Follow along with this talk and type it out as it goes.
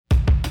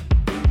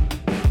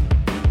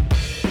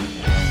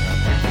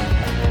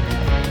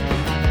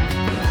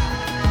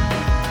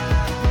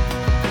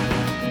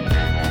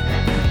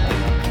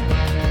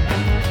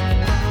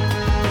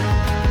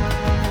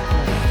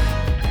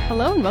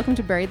and welcome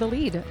to Bury the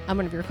Lead. I'm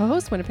one of your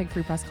co-hosts, Winnipeg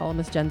Free Press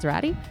columnist Jen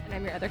Zarati. And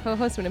I'm your other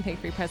co-host, Winnipeg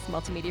Free Press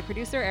multimedia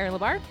producer, Erin.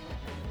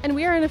 And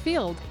we are in a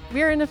field.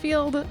 We are in a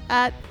field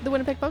at the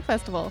Winnipeg Folk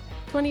Festival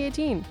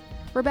 2018.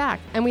 We're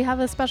back, and we have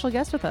a special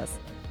guest with us.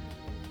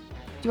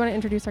 Do you want to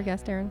introduce our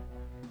guest, Erin?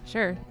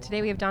 Sure.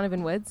 Today we have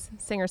Donovan Woods,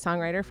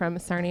 singer-songwriter from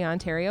Sarnia,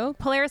 Ontario.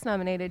 Polaris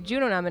nominated,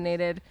 Juno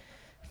nominated,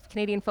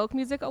 Canadian Folk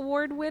Music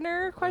Award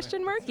winner, ?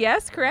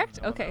 Yes, correct?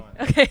 Okay.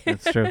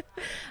 That's true.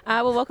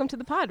 Well, welcome to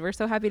the pod. We're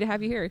so happy to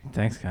have you here.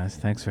 Thanks, guys.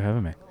 Thanks for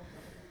having me.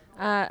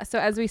 So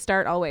as we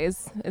start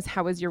always, is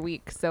how was your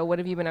week? So what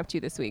have you been up to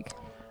this week?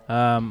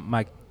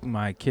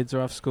 My kids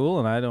are off school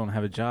and I don't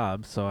have a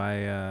job, so I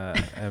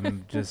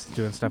am just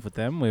doing stuff with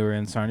them. We were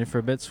in Sarnia for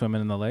a bit,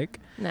 swimming in the lake.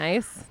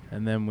 Nice.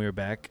 And then we were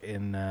back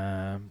in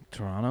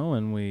Toronto,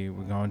 and we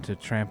were going to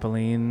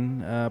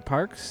trampoline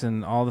parks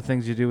and all the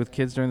things you do with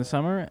kids during the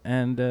summer,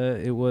 and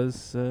it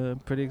was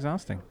pretty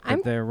exhausting.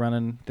 But they're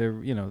running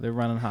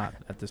hot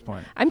at this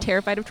point. I'm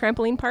terrified of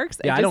trampoline parks.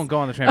 Yeah, I don't go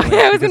on the trampoline.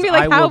 I was going to be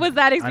like, how was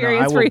that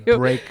experience for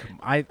you?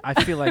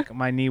 I feel like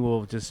my knee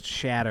will just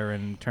shatter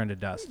and turn to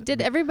dust.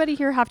 Did everybody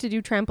here have to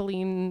do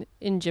trampoline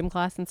in gym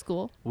class in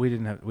school? We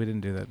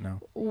didn't do that,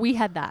 no. We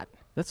had that.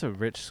 That's a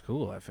rich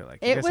school, I feel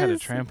like. You guys had a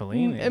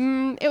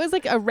trampoline. It was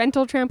like a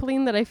rental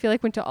trampoline that I feel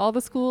like went to all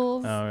the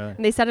schools. Oh, really?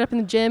 And they set it up in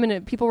the gym,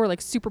 and people were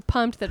like super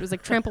pumped that it was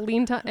like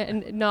trampoline time,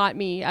 and not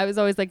me. I was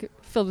always like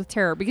filled with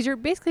terror because you're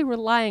basically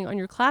relying on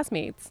your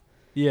classmates.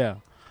 Yeah.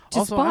 To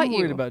Also, spot I'm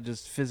worried you. about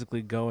just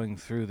physically going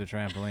through the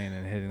trampoline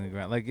and hitting the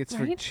ground. Like, it's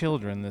for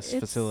children, this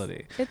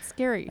facility. It's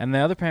scary. And the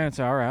other parents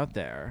are out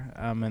there,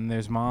 and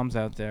there's moms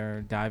out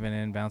there diving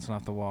in, bouncing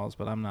off the walls,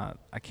 but I'm not.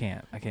 I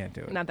can't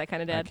do it. Not that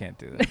kind of dad. I can't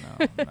do that.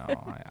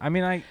 No.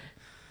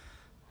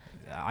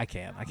 I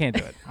can't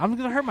do it. I'm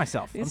going to hurt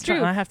myself. It's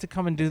true. I have to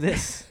come and do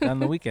this on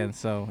the weekend,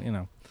 so,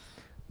 Well,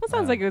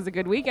 sounds like it was a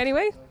good week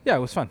anyway. Yeah, it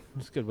was fun. It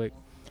was a good week.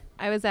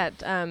 I was at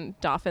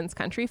Dauphin's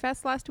Country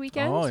Fest last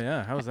weekend. Oh,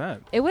 yeah. How was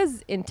that? It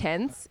was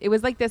intense. It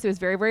was like this. It was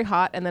very, very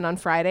hot. And then on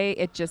Friday,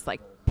 it just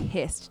like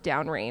pissed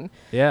down rain.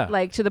 Yeah.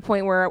 Like to the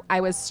point where I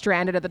was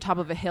stranded at the top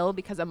of a hill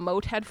because a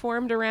moat had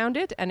formed around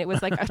it. And it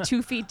was like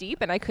 2 feet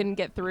deep and I couldn't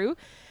get through.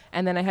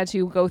 And then I had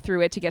to go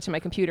through it to get to my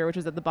computer, which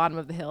was at the bottom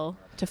of the hill,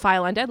 to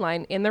file on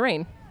deadline in the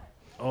rain.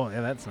 Oh,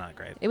 yeah, that's not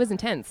great. It was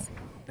intense.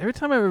 Every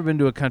time I've ever been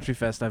to a country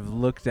fest, I've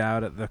looked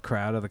out at the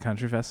crowd of the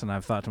country fest and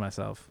I've thought to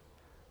myself,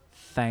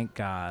 thank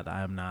God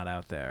I'm not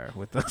out there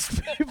with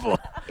those people.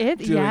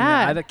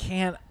 I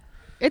can't.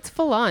 It's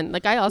full on.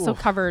 Like I also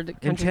covered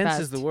Country intense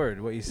Fest. Is the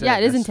word. What you said. Yeah,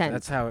 it is intense.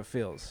 That's how it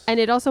feels. And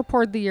it also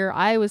poured the year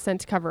I was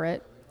sent to cover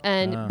it.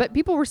 And but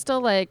people were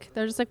still like,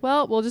 they're just like,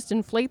 well, we'll just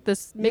inflate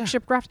this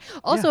makeshift raft.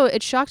 Also,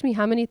 it shocked me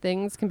how many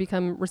things can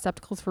become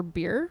receptacles for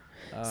beer.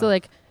 So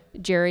like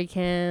jerry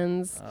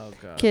cans,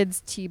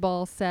 kids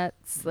t-ball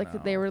sets,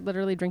 they were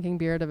literally drinking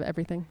beer out of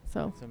everything.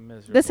 So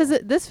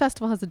this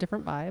festival has a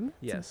different vibe.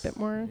 Yes, it's a bit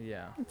more.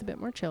 Yeah, it's a bit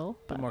more chill,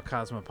 a bit more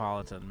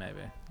cosmopolitan, maybe.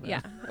 Yeah,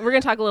 we're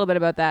gonna talk a little bit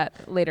about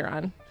that later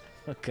on.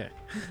 Okay.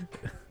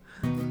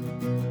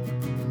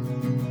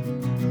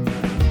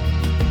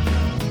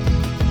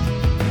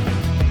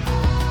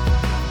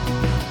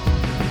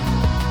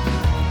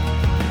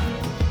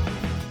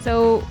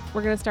 So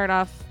we're gonna start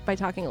off by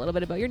talking a little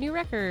bit about your new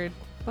record,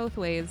 Both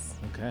Ways.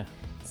 Okay.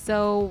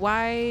 So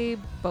why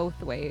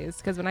Both Ways?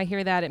 Because when I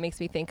hear that, it makes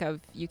me think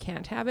of You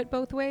Can't Have It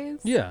Both Ways.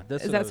 Yeah.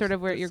 Is that sort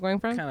of where you're going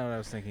from? Kind of what I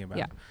was thinking about.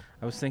 Yeah.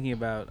 I was thinking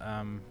about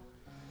kind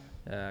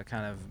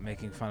of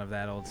making fun of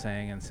that old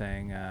saying and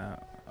saying,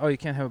 oh, you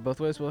can't have it both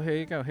ways? Well, here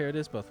you go. Here it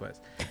is both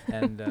ways.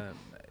 And,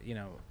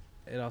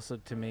 it also,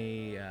 to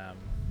me,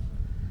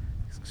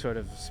 sort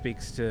of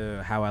speaks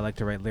to how I like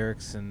to write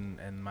lyrics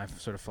and my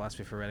sort of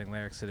philosophy for writing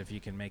lyrics, that if you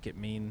can make it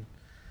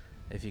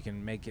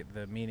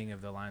the meaning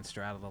of the line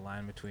straddle the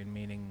line between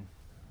meaning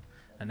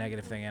a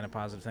negative thing and a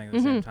positive thing at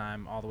the same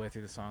time all the way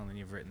through the song, then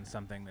you've written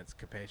something that's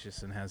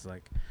capacious and has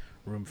like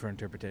room for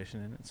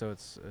interpretation in it. So it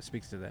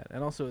speaks to that.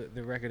 And also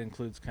the record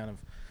includes kind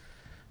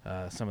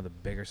of some of the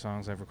bigger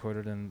songs I've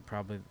recorded, and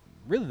probably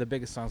really the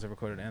biggest songs I've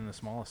recorded and the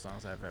smallest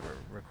songs I've ever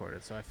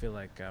recorded. So I feel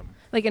like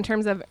in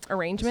terms of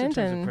arrangement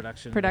and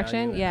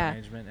production, yeah,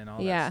 arrangement and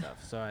all that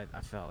stuff. So I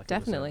felt like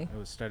definitely it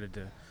was started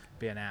to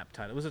be an apt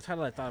title. It was a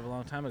title I thought of a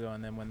long time ago,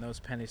 and then when those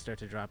pennies start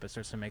to drop, it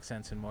starts to make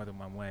sense in more than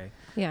one way.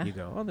 Yeah. You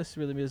go, oh, this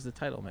really is the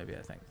title, maybe,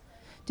 I think.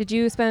 Did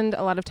you spend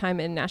a lot of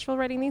time in Nashville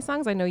writing these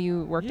songs? I know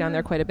you worked down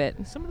there quite a bit.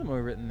 Some of them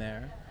were written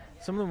there.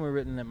 Some of them were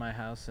written at my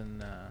house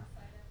in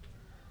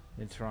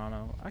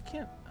Toronto. I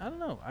don't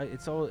know.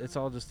 It's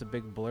all just a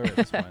big blur at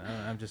this point.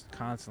 I'm just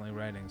constantly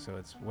writing, so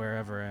it's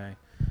wherever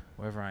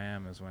I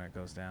am is when it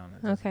goes down.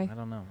 Okay. I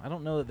don't know. I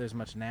don't know that there's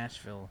much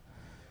Nashville.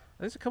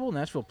 There's a couple of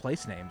Nashville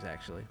place names,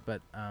 actually,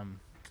 but I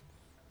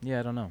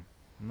don't know.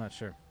 I'm not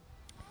sure.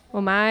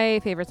 Well, my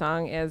favorite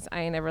song is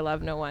I Ain't Never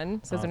Loved No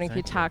One. So I was wondering if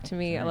you talk to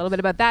me a little bit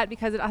about that,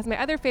 because it has my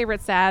other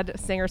favorite sad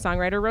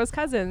singer-songwriter, Rose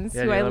Cousins,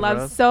 who I love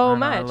Rose? so I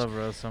much. I love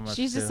Rose so much.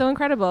 She's just so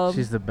incredible.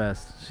 She's the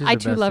best. I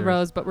too love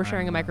Rose, but we're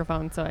sharing a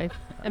microphone, so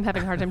I'm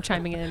having a hard time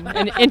chiming in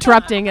and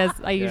interrupting as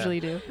I usually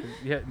do.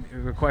 Yeah, it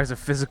requires a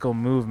physical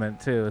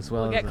movement too, as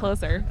well. We'll get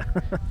closer.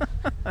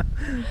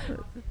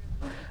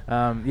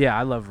 Yeah,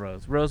 I love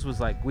Rose. Rose was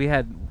like,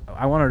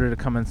 I wanted her to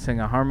come and sing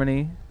a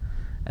harmony,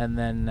 and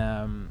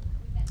then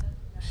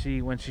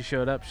when she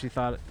showed up,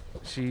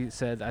 she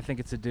said, I think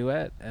it's a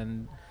duet,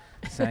 and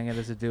sang it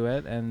as a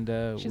duet, and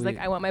she's like,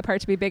 I want my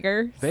part to be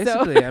bigger.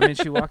 Basically, so. I mean,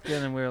 she walked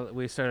in and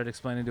we started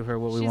explaining to her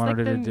what we wanted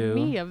her to do. She's like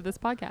the me of this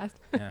podcast.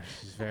 Yeah,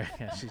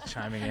 she's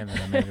chiming in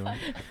a major way.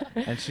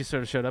 And she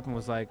sort of showed up and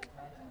was like,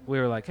 we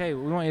were like, hey,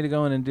 we want you to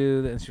go in and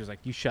do that. And she was like,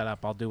 you shut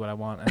up, I'll do what I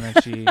want. And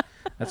then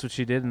that's what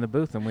she did in the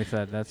booth, and we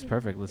thought, that's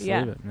perfect, let's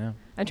leave it. Yeah.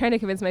 I'm trying to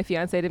convince my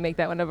fiance to make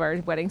that one of our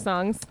wedding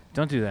songs.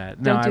 Don't do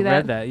that. No, I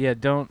read that. Yeah,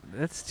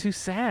 that's too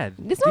sad.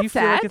 It's do not you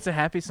sad. feel like it's a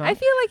happy song? I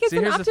feel like it's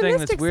an here's optimistic the thing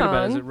that's weird song.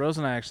 about it is that Rose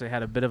and I actually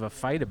had a bit of a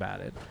fight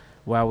about it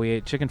while we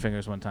ate chicken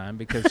fingers one time,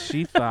 because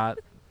she thought,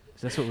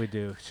 that's what we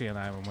do, she and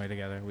I, when we're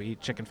together, we eat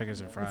chicken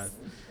fingers and fries.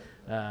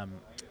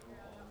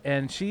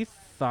 And she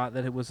thought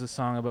that it was a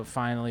song about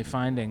finally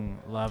finding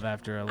love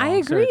after a long I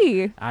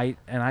agree. search.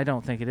 I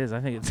don't think it is.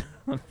 I think it's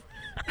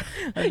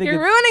You're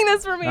ruining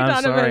this for me, I'm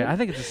Donovan. sorry. I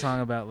think it's a song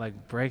about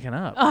like breaking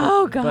up.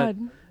 Oh God.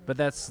 But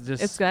that's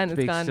just It's gone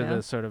speaks to now.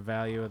 the sort of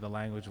value of the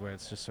language, where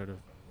it's just sort of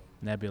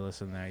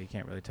nebulous in there. You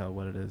can't really tell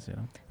what it is,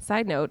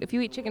 Side note, if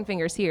you eat chicken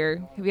fingers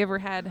here, have you ever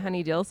had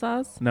honey dill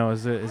sauce? No,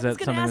 is that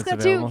something that's that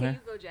available too.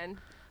 here? Okay, you go, Jen.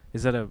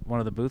 Is that one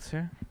of the booths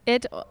here?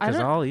 Because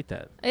I'll eat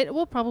that. It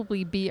will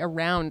probably be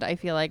around, I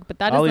feel like, but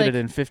I'll eat it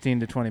in 15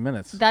 to 20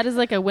 minutes. That is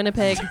like a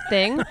Winnipeg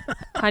thing.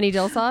 Honey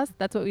dill sauce.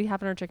 That's what we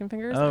have in our chicken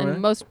fingers. Oh, and really?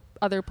 most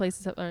other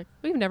places are like,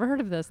 we've never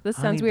heard of this. This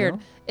Honey sounds weird.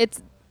 dill?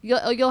 It's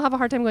you'll have a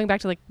hard time going back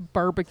to like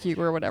barbecue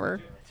or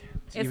whatever.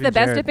 It's Even the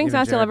best Jared- dipping even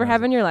sauce you'll Jared ever knows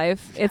have it. in your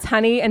life. It's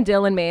honey and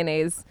dill and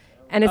mayonnaise.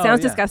 And it Oh,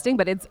 sounds yeah. disgusting,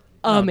 but it's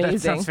No, amazing. that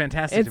sounds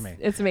fantastic to me.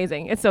 It's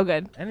amazing. It's so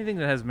good. Anything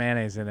that has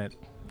mayonnaise in it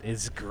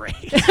is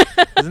great,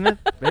 isn't it?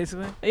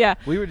 Basically, Yeah.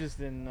 we were just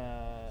in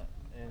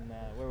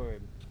where were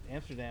we?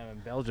 Amsterdam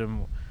and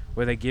Belgium,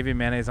 where they give you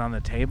mayonnaise on the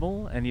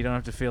table, and you don't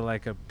have to feel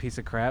like a piece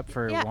of crap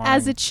for Yeah, wanting.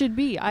 as it should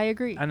be. I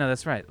agree. I know,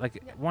 that's right.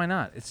 Like, why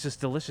not? It's just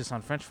delicious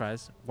on French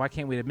fries. Why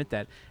can't we admit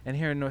that? And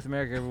here in North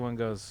America, everyone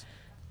goes,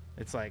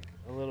 it's like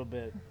a little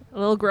bit. A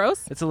little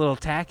gross. It's a little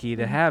tacky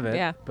to have it.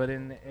 Yeah. But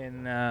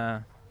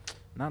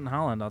not in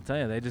Holland, I'll tell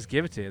you. They just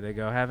give it to you. They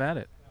go, have at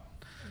it.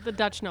 The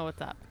Dutch know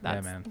what's up.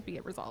 That's man. be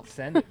it resolved.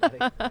 Send it, buddy.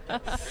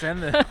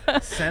 send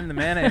the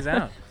mayonnaise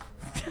out.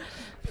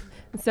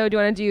 So do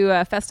you want to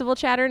do festival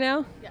chatter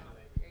now?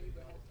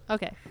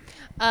 Okay.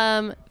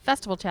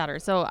 Festival chatter.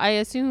 So I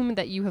assume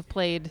that you have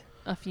played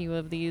a few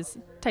of these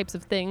types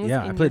of things.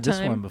 Yeah, I in played your this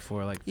time. one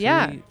before, like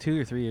 2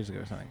 or 3 years ago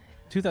or something.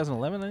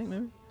 2011, I think,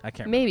 maybe? I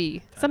can't remember.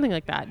 Maybe something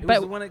like that. It but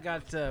was the one that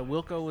got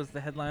Wilco was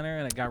the headliner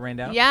and it got rained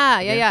out.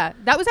 Yeah.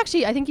 That was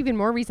actually, I think, even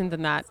more recent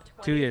than that.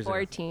 2 years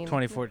ago.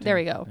 2014. There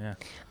we go.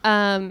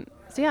 Yeah.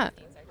 So yeah,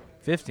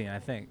 15, I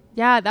think.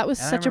 yeah, that was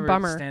And such I a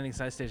remember bummer. standing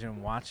side stage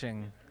and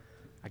watching,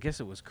 I guess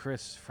it was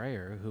Chris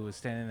Freyer who was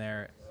standing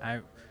there.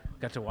 I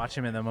got to watch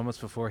him in the moments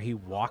before he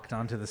walked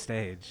onto the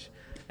stage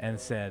and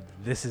said,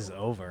 "This is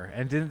over,"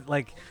 and didn't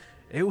like.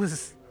 It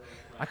was.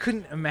 I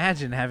couldn't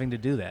imagine having to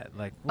do that.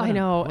 Like, I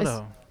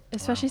know,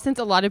 especially since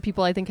a lot of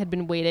people I think had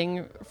been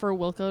waiting for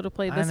Wilco to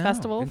play this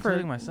festival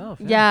including myself.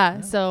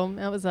 Yeah, so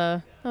that was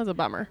a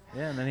bummer.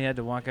 Yeah, and then he had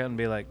to walk out and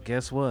be like,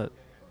 "Guess what?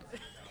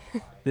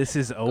 This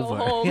is over."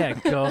 home. Yeah,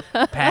 go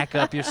pack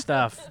up your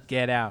stuff,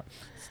 get out.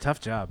 It's a tough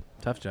job.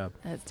 Tough job.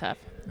 That's tough.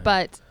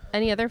 But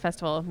any other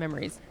festival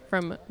memories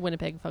from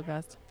Winnipeg Folk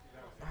Fest?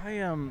 I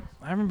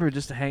remember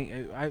just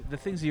the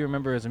things you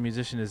remember as a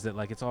musician is that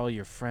like it's all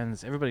your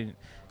friends. Everybody,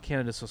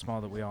 Canada's so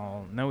small that we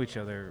all know each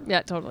other.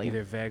 Yeah, totally.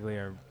 Either vaguely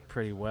or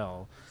pretty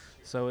well.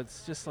 So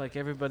it's just like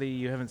everybody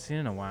you haven't seen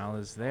in a while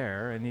is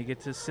there, and you get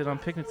to sit on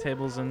picnic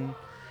tables and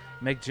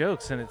make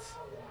jokes, and it's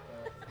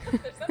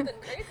There's something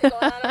crazy going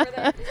on over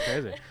there. it's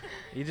crazy.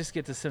 You just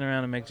get to sit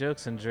around and make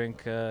jokes and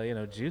drink,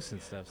 juice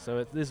and stuff. So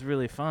it is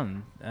really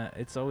fun.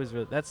 It's always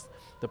that's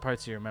the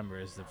parts you remember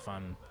is the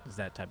fun, is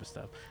that type of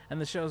stuff. And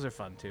the shows are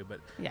fun too.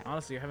 But Yeah.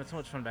 honestly, you're having so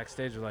much fun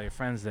backstage with all your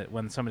friends that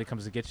when somebody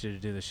comes to get you to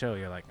do the show,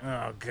 you're like,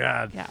 oh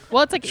god, Yeah.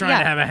 Well, it's like trying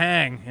to have a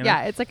hang. You know?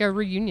 Yeah, it's like a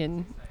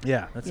reunion.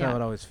 Yeah, that's Yeah. how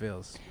it always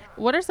feels.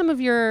 What are some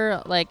of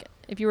your like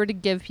if you were to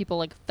give people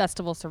like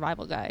festival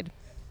survival guide?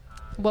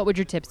 What would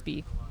your tips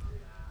be?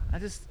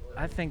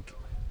 I think,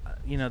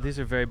 these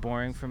are very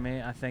boring for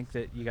me. I think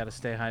that you got to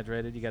stay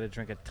hydrated. You got to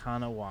drink a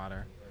ton of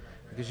water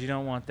because you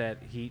don't want that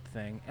heat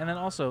thing. And then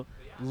also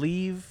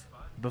leave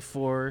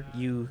before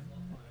you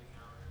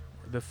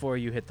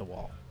hit the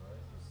wall.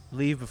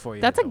 Leave before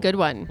you. That's hit a the good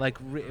wall. one. Like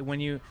when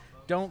you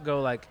don't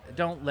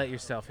let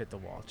yourself hit the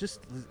wall.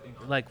 Just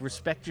like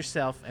respect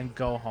yourself and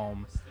go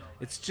home.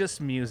 It's just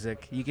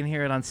music. You can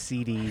hear it on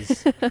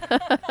CDs.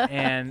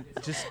 And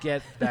just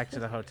get back to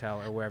the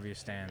hotel or wherever you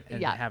stand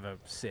and have a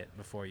sit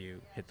before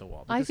you hit the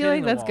wall. I feel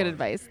like that's good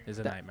advice. Is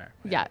a nightmare.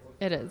 Yeah,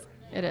 it is.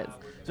 It is.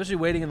 Especially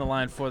waiting in the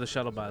line for the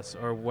shuttle bus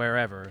or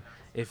wherever,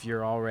 if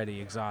you're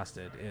already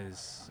exhausted,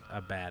 is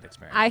a bad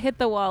experience. I hit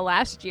the wall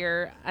last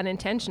year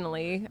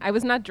unintentionally. I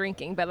was not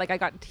drinking, but like I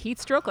got heat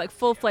stroke, like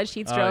full-fledged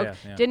heat stroke.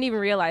 Yeah. Didn't even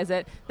realize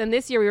it. Then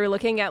this year we were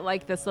looking at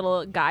like this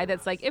little guide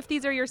that's like, if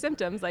these are your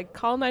symptoms, like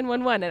call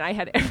 911. And I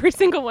had every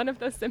single one of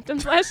those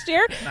symptoms last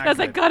year. I was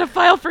like, gotta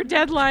file for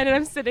deadline, and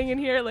I'm sitting in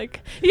here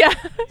like,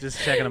 just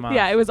checking them off.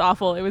 Yeah, it was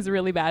awful. It was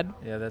really bad.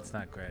 Yeah, that's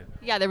not great.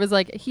 Yeah, there was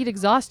like heat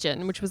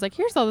exhaustion, which was like,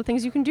 here's all the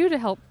things you can do to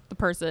help the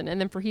person.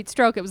 And then for heat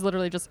stroke, it was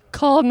literally just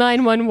call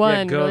 911.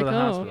 Yeah, go to like, the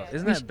hospital.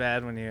 Isn't that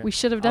bad when you... We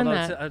should have done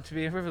that. To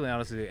be perfectly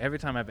honest with you, every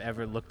time I've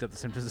ever looked up the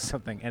symptoms of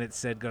something and it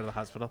said go to the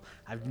hospital,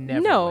 I've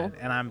never went,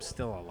 and I'm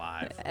still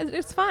alive.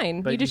 It's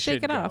fine. But you just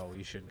shake it off.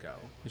 You should go.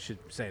 You should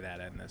say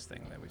that in this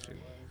thing that we should...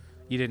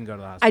 You didn't go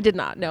to the hospital? I did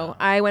not, no.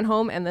 I went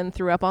home and then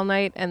threw up all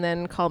night and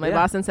then called my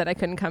boss and said I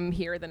couldn't come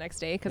here the next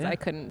day because I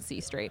couldn't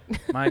see straight.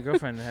 My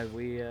girlfriend had...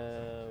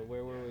 where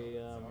were we?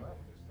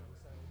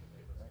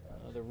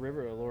 The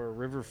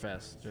River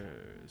Fest or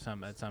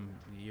some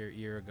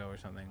year ago or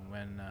something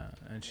when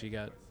and she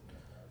got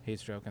heat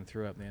stroke and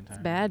threw up the entire.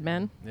 It's bad,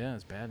 man. Yeah,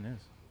 it's bad news.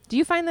 Do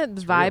you find that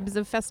the vibes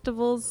of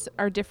festivals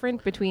are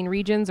different between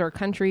regions or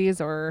countries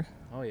or?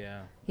 Oh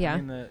yeah. Yeah.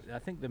 I mean, I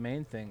think the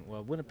main thing.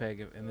 Well,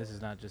 Winnipeg, and this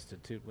is not just to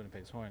toot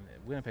Winnipeg's horn.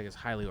 Winnipeg is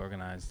highly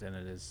organized, and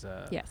it is.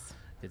 Yes.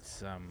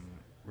 It's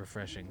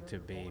refreshing to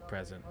be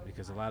present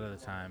because a lot of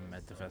the time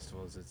at the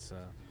festivals, it's.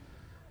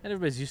 And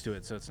everybody's used to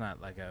it, so it's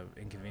not like a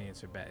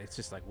inconvenience or bad. It's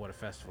just like what a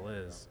festival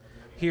is.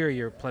 Here,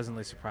 you're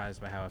pleasantly surprised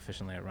by how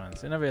efficiently it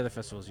runs. In every other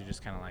festivals, you're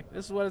just kind of like,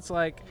 this is what it's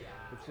like.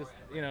 It's just,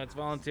 it's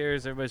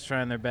volunteers. Everybody's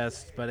trying their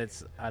best, but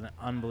it's an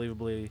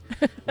unbelievably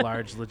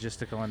large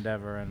logistical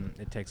endeavor, and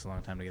it takes a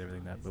long time to get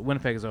everything done. But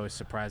Winnipeg is always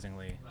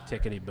surprisingly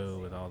tickety-boo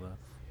with all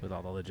the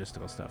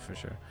logistical stuff, for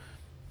sure.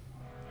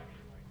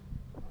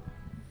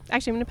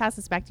 Actually, I'm going to pass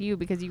this back to you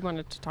because you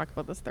wanted to talk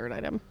about this third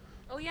item.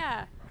 Oh,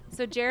 yeah.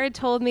 So Jared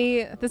told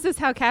me, this is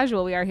how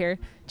casual we are here.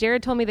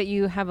 Jared told me that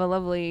you have a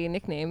lovely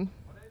nickname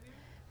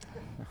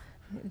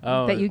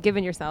that you've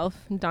given yourself,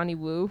 Donny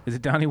Woo. Is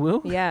it Donny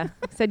Woo? Yeah.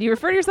 Said you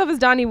refer to yourself as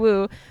Donny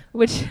Woo,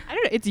 which... I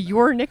don't know. It's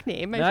your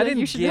nickname. I feel like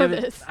you should know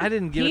this. I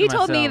didn't give it He to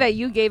myself. told me that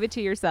you gave it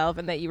to yourself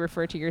and that you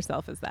refer to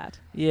yourself as that.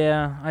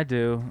 Yeah, I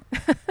do.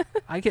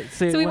 I get...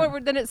 So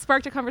then it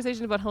sparked a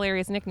conversation about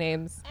hilarious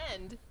nicknames.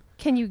 And...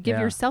 Can you give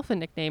yourself a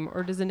nickname,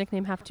 or does a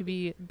nickname have to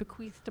be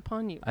bequeathed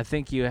upon you? I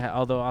think you.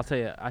 Although I'll tell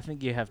you, I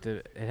think you have to.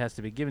 It has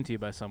to be given to you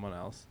by someone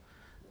else.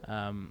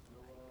 I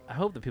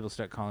hope that people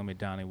start calling me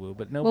Donny Woo,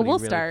 but nobody. Well, we'll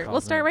really start. calls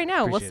We'll start me. right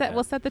now. Appreciate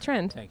We'll set the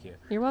trend. Thank you.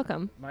 You're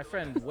welcome. My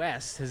friend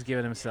Wes has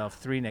given himself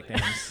 3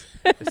 nicknames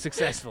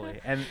successfully,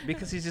 and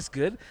because he's just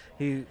good,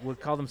 he would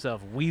call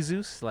himself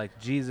Weezus, like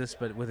Jesus,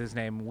 but with his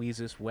name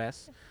Weezus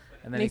Wes,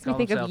 and then Makes he called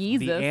me think of himself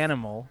the Yeezus.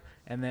 Animal.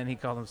 And then he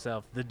called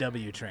himself the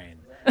W Train.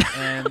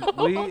 And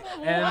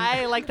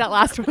I like that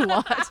last one a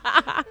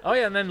lot. Oh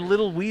yeah, and then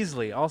Little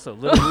Weasley also,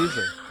 Little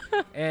Weasley.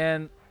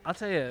 And I'll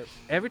tell you,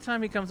 every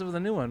time he comes up with a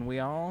new one, we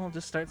all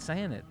just start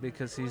saying it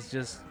because he's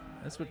just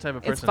that's what type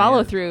of person. It's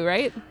follow through,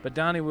 right? But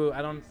Donny Woo,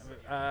 I don't.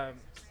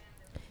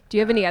 Do you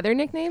have any other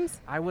nicknames?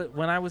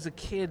 When I was a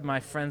kid, my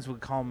friends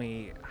would call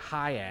me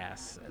High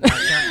Ass.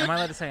 Am I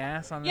allowed to say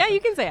ass on this? Yeah, one? you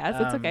can say ass.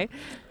 It's okay.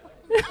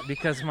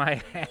 Because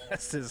my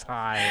ass is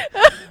high.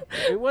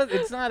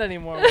 It's not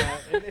anymore.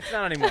 It's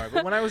not anymore.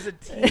 But when I was a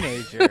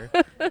teenager,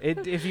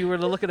 if you were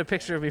to look at a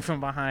picture of me from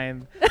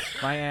behind,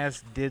 my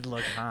ass did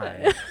look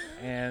high.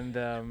 And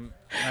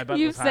my butt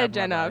You've was high said up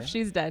Jen my off. belly.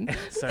 She's done.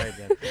 Sorry,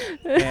 Jen.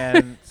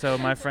 And so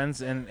my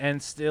friends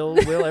and still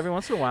will every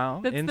once in a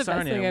while That's in the best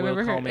Sarnia thing I've will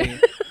ever call heard. me.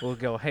 Will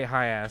go, hey,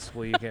 high ass,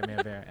 will you get me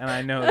a beer? And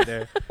I know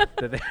that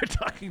they're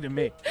talking to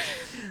me,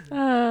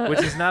 which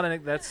is not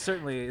that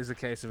certainly is a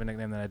case of a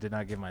nickname that I did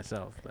not give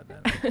myself, but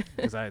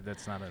because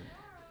that's not a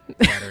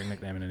flattering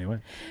nickname in any way.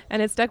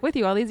 And it stuck with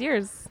you all these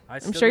years.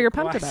 I'm sure you're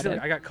pumped about it.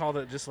 I got called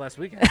it just last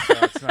weekend,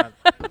 so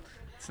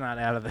it's not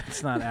out of the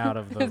It's out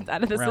of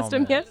the realm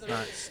system yet? It's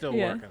not still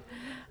Yeah. working.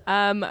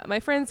 My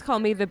friends call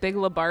me the Big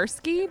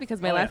Lebowski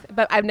because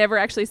but I've never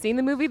actually seen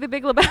the movie The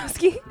Big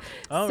Lebowski.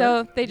 Oh,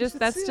 so really?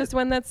 that's just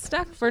one that's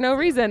stuck for no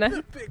reason.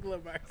 The Big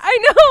Lebowski. I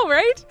know,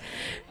 right?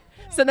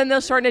 So then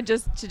they'll shorten it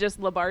just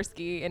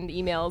Lebowski and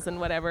emails and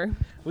whatever.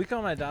 We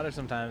call my daughter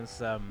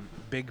sometimes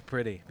Big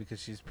Pretty because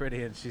she's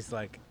pretty and she's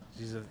like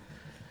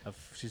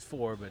she's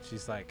 4, but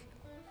she's like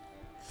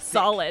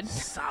Solid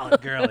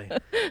girly,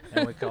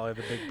 and we call her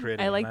the Big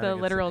Pretty. I like and the think it's a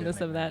good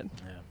literalness of that.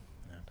 nickname.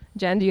 Yeah.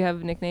 Jen, do you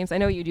have nicknames? I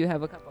know you do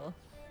have a couple.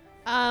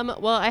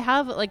 Well, I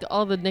have like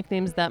all the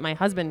nicknames that my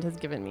husband has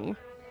given me.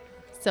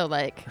 So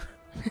like,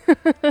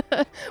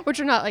 which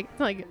are not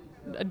like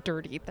a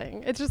dirty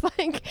thing. It's just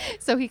like,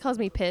 so he calls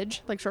me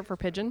Pidge, like short for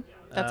pigeon.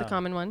 That's a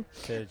common one.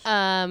 Pidge.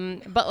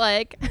 But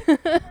like,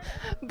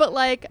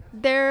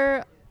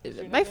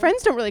 my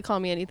friends don't really call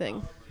me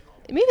anything.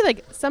 maybe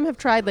like some have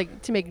tried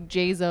like to make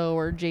J-Zo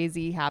or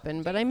Jay-Z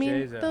happen, but I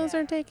mean J-Zo. those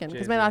aren't taken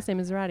because my Jay-Z. last name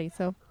is Zarati.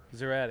 So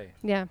Zarati.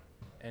 yeah,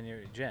 And you're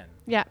Jen.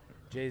 yeah,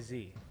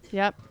 Jay-Z.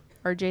 yep,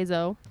 or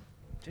J-Zo.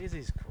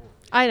 Jay-Z's cool.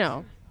 I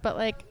know, but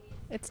like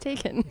it's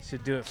taken. You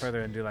should do it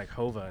further and do like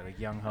Hova, like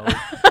young Hova.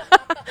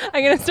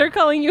 I'm gonna start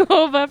calling you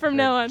Hova from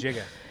now on.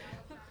 Jigga.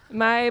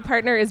 My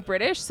partner is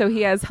British, so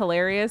he has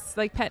hilarious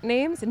like pet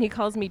names, and he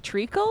calls me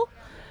Treacle,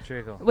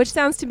 Trickle. which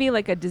sounds to me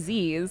like a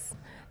disease.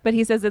 But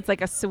he says it's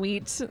like a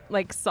sweet,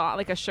 like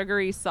like a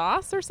sugary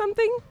sauce or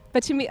something.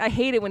 But to me, I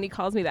hate it when he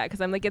calls me that because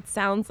I'm like, it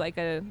sounds like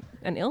an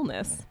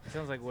illness. It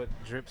sounds like what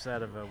drips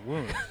out of a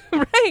wound.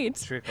 Right.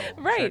 Trickle.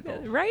 Right.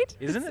 Trickle. Right.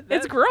 Isn't it?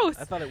 It's that? gross.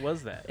 I thought it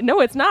was that.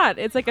 No, it's not.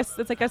 It's like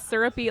a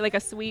syrupy, like a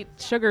sweet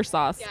sugar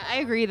sauce. Yeah, I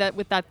agree that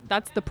with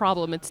that's the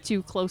problem. It's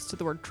too close to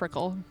the word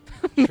trickle.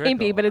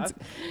 Maybe, but it's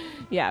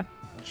yeah,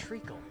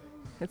 Treacle.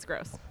 it's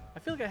gross. I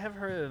feel like I have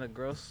heard it in a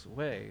gross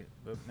way,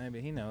 but maybe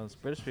he knows.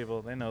 British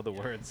people, they know the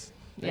words.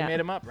 They Yeah. made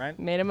them up, right?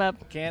 Made him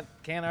up. Can't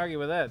argue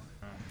with that.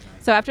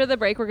 So after the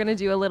break, we're gonna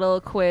do a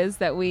little quiz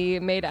that we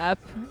made up.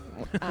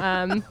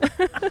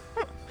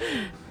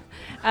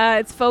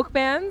 It's folk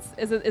bands.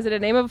 Is it a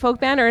name of a folk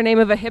band or a name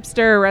of a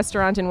hipster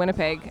restaurant in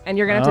Winnipeg? And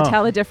you're gonna have to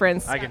tell the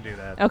difference. I can do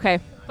that. Okay.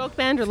 Folk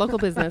band or local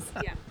business?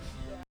 Yeah.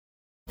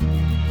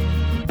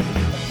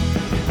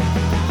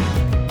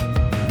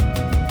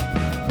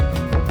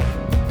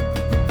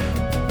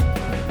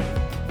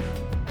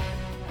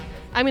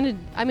 I'm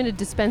gonna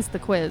dispense the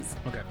quiz.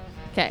 Okay.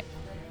 Okay.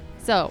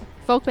 So,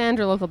 folk band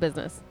or local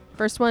business?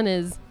 First one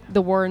is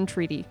the Warren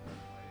Treaty.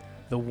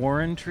 The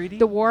Warren Treaty?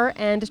 The War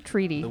and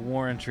Treaty. The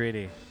Warren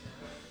Treaty.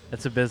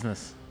 That's a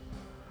business.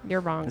 You're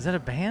wrong. Is that a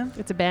band?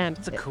 It's a band.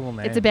 That's a cool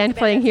name. It's a band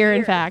playing here,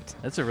 in fact.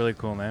 That's a really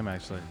cool name,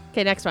 actually.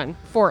 Okay, next one.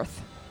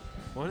 Fourth.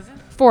 What is it?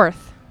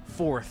 Fourth.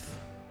 Fourth.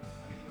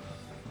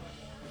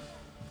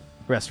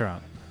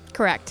 Restaurant.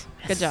 Correct.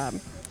 Good job.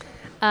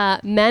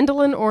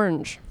 Mandolin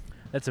Orange.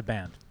 That's a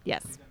band.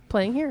 Yes.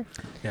 Playing here.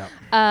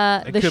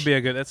 Yeah. It could be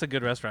that's a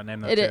good restaurant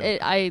name, though, too.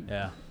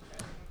 Yeah.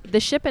 The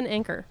Ship and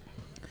Anchor.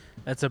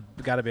 That's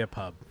got to be a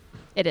pub.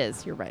 It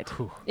is. You're right.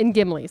 Whew. In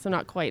Gimli, so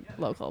not quite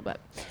local, but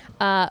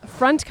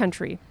Front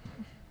Country.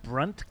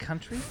 Brunt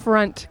Country?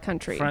 Front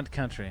Country. Front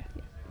Country.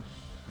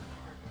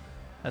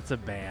 That's a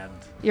band.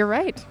 You're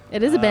right.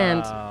 It is a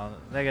band.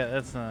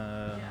 That's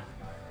I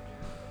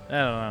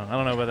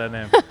don't know about that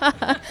name.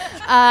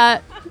 I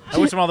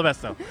wish them all the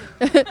best, though.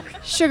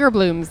 Sugar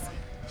Blooms.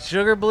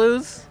 Sugar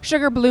Blues?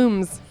 Sugar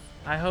Blooms.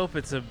 I hope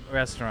it's a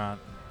restaurant.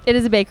 It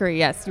is a bakery.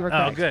 Yes, you were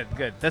correct. Oh,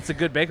 good. That's a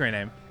good bakery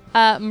name.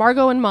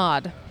 Margot and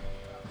Maud.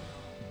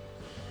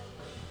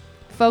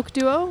 Folk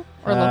duo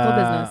or local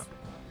business?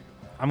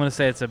 I'm going to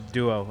say it's a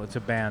duo. It's a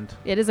band.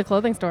 It is a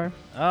clothing store.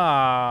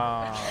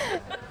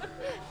 Oh.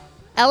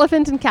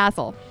 Elephant and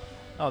Castle.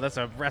 Oh, that's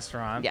a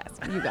restaurant. Yes,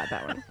 you got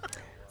that one.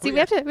 See, we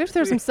have to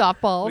throw some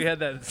softballs. We had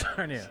that in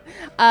Sarnia.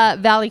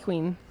 Valley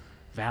Queen.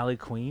 Valley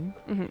Queen?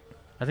 Mm-hmm.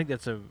 I think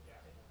that's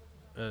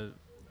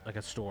like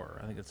a store.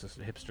 I think it's a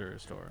hipster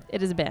store.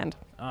 It is a band.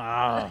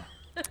 Oh.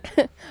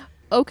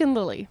 Oak and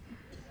Lily.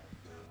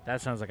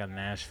 That sounds like a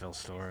Nashville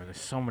store. There's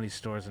so many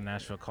stores in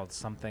Nashville called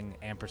something,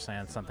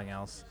 ampersand, something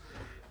else.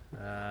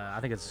 I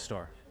think it's a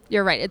store.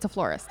 You're right. It's a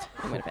florist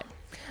in Winnipeg.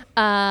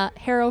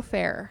 Harrow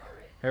Fair.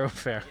 Harrow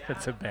Fair.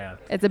 It's a band.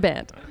 It's a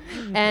band.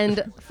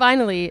 And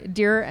finally,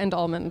 Deer and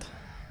Almond.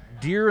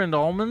 Deer and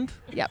Almond?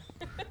 Yep.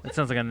 That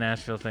sounds like a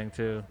Nashville thing,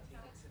 too.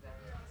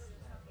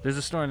 There's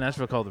a store in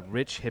Nashville called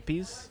Rich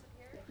Hippies.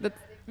 That's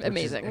which is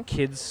amazing. a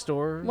kids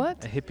store.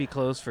 What? A hippie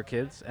clothes for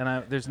kids.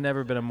 And there's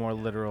never been a more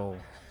literal.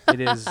 It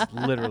is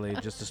literally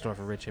just a store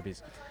for rich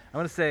hippies. I'm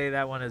going to say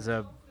that one is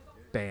a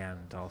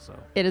band also.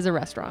 It is a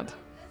restaurant.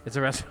 It's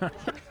a restaurant.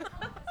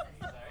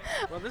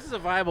 Well, this is a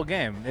viable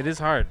game. It is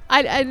hard.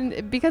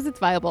 I because it's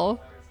viable.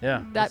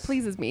 Yeah. That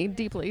pleases me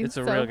deeply. It's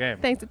a real game.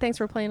 Thanks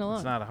for playing along.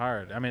 It's not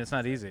hard. I mean, it's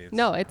not easy.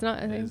 No, it's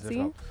not. It is See?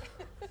 difficult.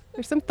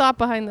 There's some thought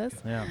behind this.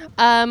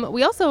 Yeah.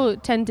 We also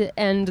tend to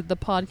end the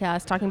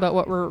podcast talking about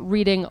what we're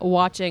reading,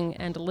 watching,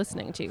 and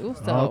listening to.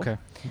 So, okay.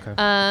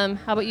 how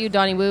about you,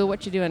 Donny Woo?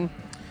 What you doing?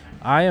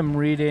 I am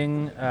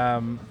reading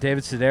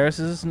David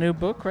Sedaris' new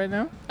book right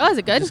now. Oh, is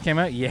it It good? just came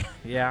out.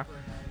 Yeah.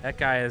 That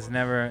guy is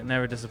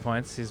never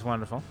disappoints. He's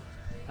wonderful.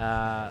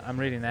 I'm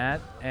reading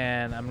that,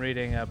 and I'm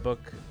reading a book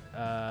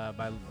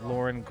by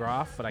Lauren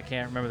Groff, but I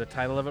can't remember the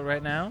title of it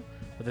right now.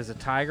 But there's a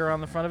tiger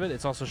on the front of it.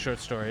 It's also short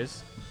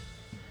stories.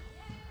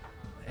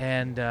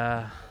 And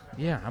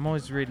I'm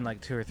always reading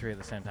like 2 or 3 at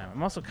the same time.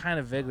 I'm also kind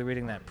of vaguely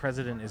reading that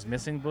President is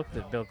Missing book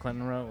that Bill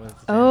Clinton wrote with.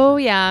 Oh,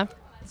 yeah.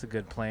 It's a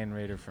good plane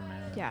reader for me.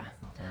 Yeah.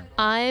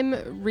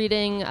 I'm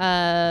reading,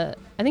 I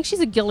think she's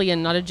a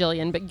Gillian, not a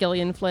Jillian, but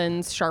Gillian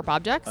Flynn's Sharp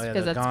Objects. Oh, yeah,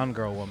 the that's Gone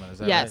Girl woman. Is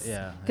that yes, right?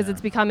 Yeah. because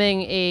it's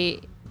becoming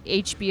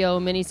HBO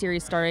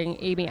miniseries starring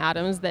Amy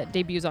Adams that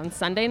debuts on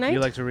Sunday night. You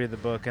like to read the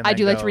book, and I then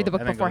do like go- to read the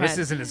book and then go, beforehand. This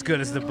isn't as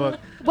good as the book.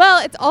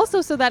 Well, it's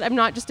also so that I'm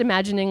not just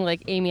imagining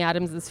like Amy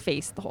Adams'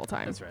 face the whole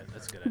time. That's right.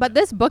 That's good. But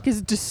this book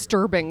is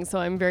disturbing, so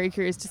I'm very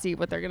curious to see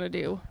what they're gonna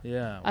do.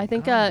 Yeah. I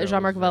think Congo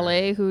Jean-Marc was very-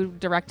 Vallée, who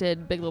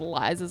directed Big Little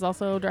Lies, is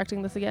also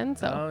directing this again.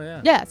 So Oh,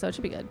 yeah. yeah, so it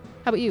should be good.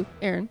 How about you,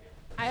 Erin?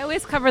 I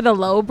always cover the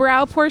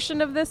lowbrow portion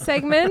of this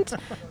segment,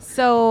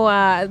 so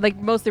like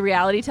mostly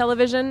reality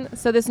television.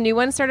 So this new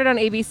one started on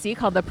ABC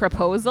called The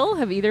Proposal.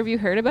 Have either of you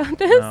heard about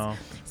this? No.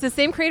 It's the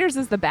same creators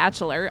as The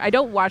Bachelor. I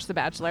don't watch The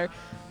Bachelor,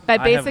 but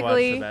I have watched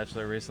basically, The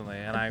Bachelor recently,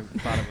 and I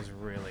thought it was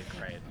really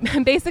great.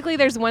 basically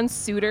there's one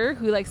suitor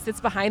who like sits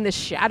behind this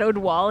shadowed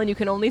wall and you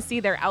can only see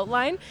their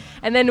outline,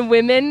 and then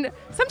women,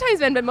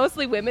 sometimes men but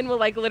mostly women, will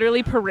like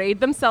literally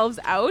parade themselves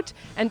out,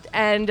 and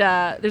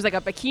there's like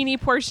a bikini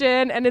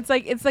portion, and it's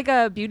like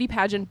a beauty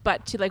pageant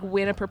but to like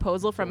win a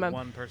proposal from a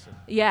one person.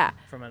 yeah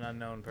From an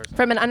unknown person.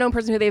 from an unknown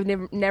person who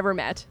they've never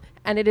met.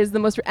 And it is the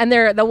most, and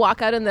they'll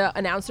walk out and the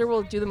announcer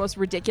will do the most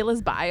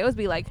ridiculous bios,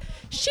 be like,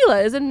 Sheila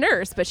is a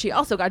nurse, but she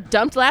also got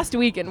dumped last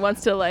week and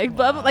wants to like,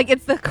 blah, blah. Like,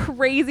 it's the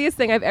craziest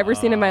thing I've ever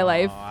seen in my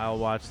life. I'll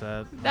watch that. I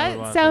would That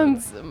watch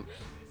sounds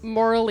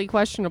morally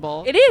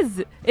questionable. It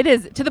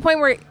is to the point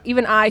where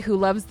even I, who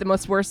loves the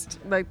most worst,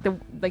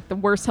 the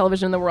worst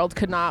television in the world,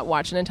 could not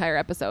watch an entire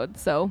episode.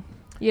 So,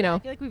 you know. I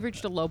feel like we've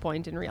reached a low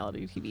point in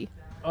reality TV.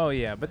 Oh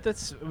yeah, but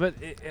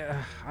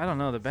I don't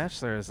know. The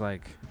Bachelor is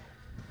like,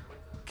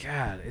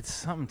 God, it's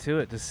something to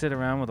it to sit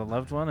around with a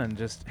loved one and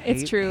just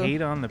It's true.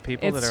 hate on the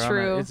people It's that are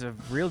true. on it. It's a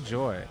real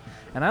joy,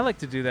 and I like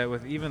to do that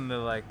with even the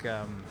like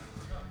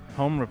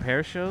home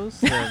repair shows.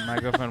 That my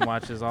girlfriend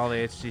watches all the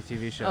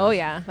HGTV shows. Oh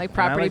yeah, like And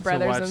Property I like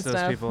Brothers to watch and those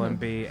stuff. people and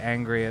be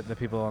angry at the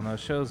people on those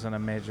shows in a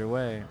major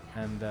way,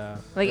 and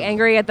Like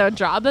angry at the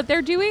job that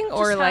they're doing,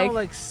 or just how,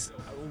 like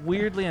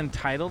weirdly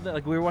entitled.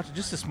 Like we were watching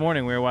just this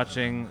morning. We were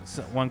watching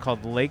one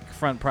called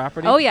Lakefront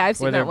Property. Oh, yeah, I've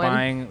seen where they're that one.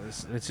 buying.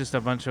 It's just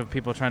a bunch of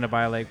people trying to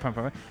buy a lakefront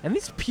property, and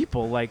these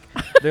people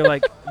they're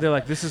like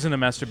this isn't a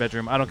master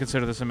bedroom. I don't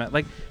consider this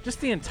like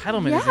just the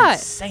entitlement is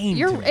insane.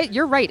 to me.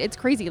 You're right. It's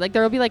crazy. Like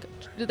there'll be like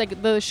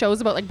the shows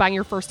about like buying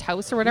your first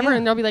house or whatever, Yeah.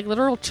 and there'll be like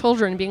literal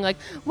children being like,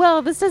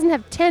 "Well, this doesn't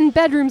have 10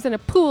 bedrooms and a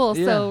pool,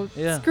 so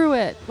screw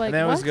it." Like and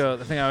they always what? go.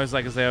 The thing I always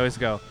like is they always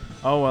go,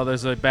 "Oh well,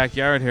 there's a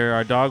backyard here.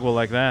 Our dog will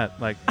like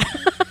that." Like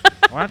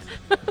what?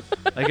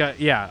 Like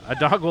a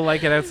dog will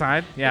like it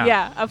outside. Yeah.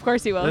 yeah, of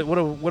course you will.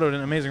 What an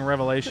amazing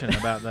revelation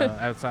about the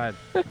outside.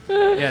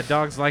 Yeah,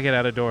 dogs like it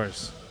out of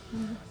doors.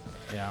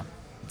 Yeah.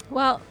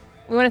 Well,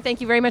 we want to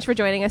thank you very much for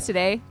joining us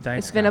today.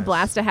 Thanks, It's been a guys.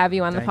 blast to have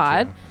you on the Thank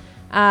pod. you.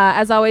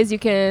 As always, you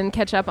can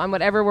catch up on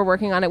whatever we're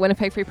working on at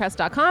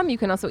winnipegfreepress.com. You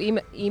can also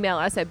email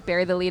us at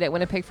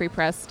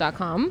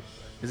burythelead@winnipegfreepress.com.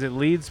 Is it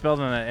lead spelled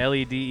in an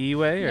L-E-D-E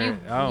way? Or? You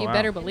wow.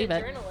 better believe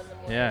it.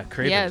 Yeah,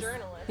 creepy. Yes.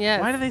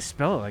 Yes. Why do they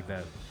spell it like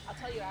that? I'll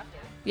tell you after.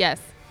 Yes.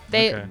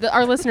 Okay.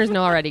 Our listeners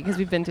know already because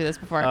we've been through this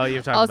before. Oh,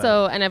 you've talked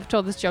also, about and I've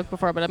told this joke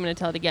before, but I'm going to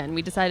tell it again.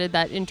 We decided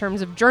that in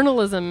terms of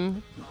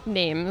journalism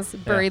names,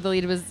 Bury the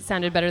Lead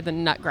sounded better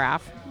than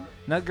Nutgraph.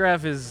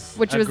 Nutgraph is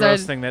Which a was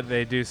gross a- thing that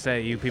they do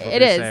say. You people It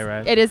do is. say,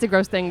 right? It is a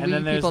gross thing And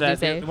then there's people do that.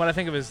 say. What I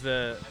think of is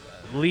the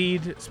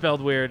lead spelled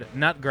weird,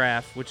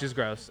 Nutgraph, which is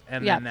gross,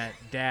 and Yeah. then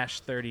that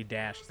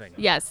 -30 thing.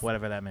 Yes.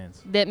 Whatever that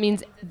means. That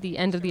means the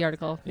end of the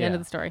article, the end Yeah,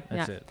 of the story.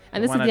 that's yeah. it.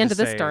 And this Why is not the end of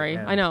just this say story.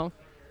 end? I know.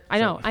 I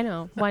So-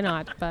 know. Why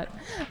not? But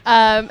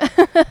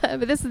but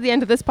this is the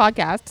end of this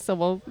podcast, so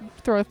we'll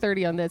throw a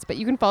 30 on this. But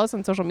you can follow us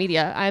on social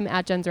media. I'm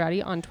at Jen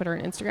Zarati on Twitter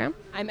and Instagram.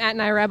 I'm at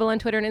NiRebel on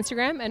Twitter and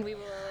Instagram, and we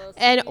will.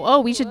 And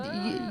we should.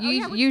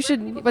 You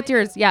should. What's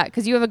yours? Yeah,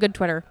 because you have a good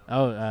Twitter.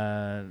 Oh,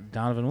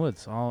 Donovan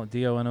Woods. All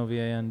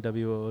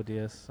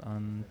DONOVANWOODS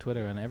on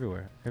Twitter and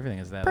everywhere. Everything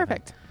is that. I think.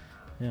 Perfect.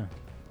 Yeah.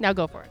 Now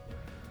go for it.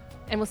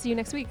 And we'll see you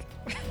next week.